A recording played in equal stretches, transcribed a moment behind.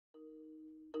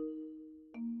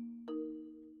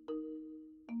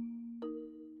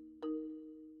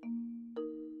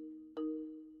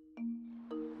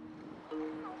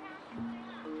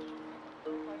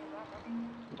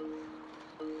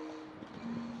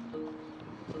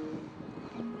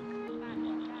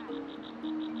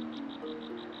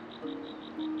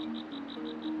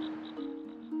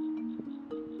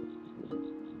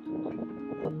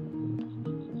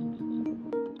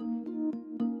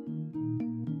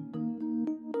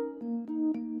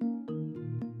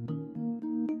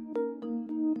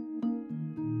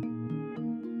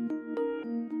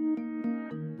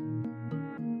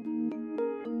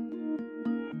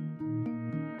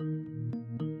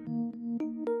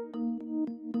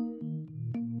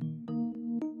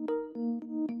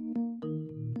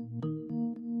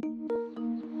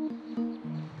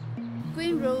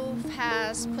green roof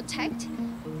has protect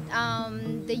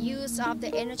the use of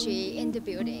the energy in the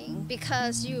building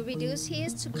because you reduce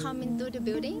heat to come into the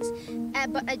buildings,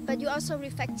 but you also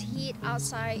reflect heat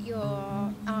outside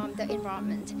your the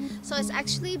environment. So it's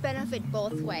actually benefit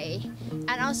both way.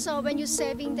 And also when you're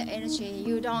saving the energy,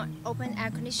 you don't open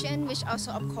air condition, which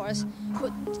also of course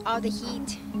put all the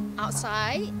heat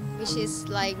outside, which is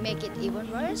like make it even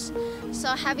worse. So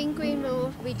having green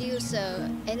roof reduce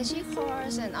the energy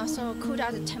cost and also cool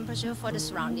down the temperature for the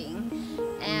surrounding.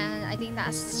 And I think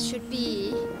that should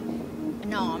be a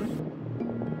norm.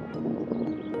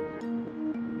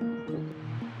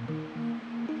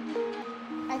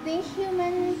 I think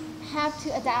humans have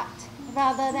to adapt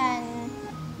rather than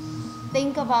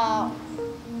think about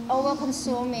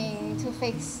over-consuming to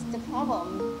fix the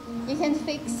problem. You can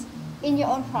fix in your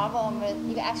own problem, but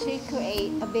you can actually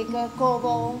create a bigger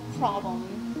global problem.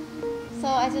 So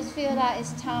I just feel that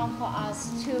it's time for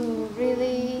us to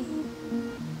really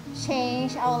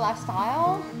change our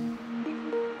lifestyle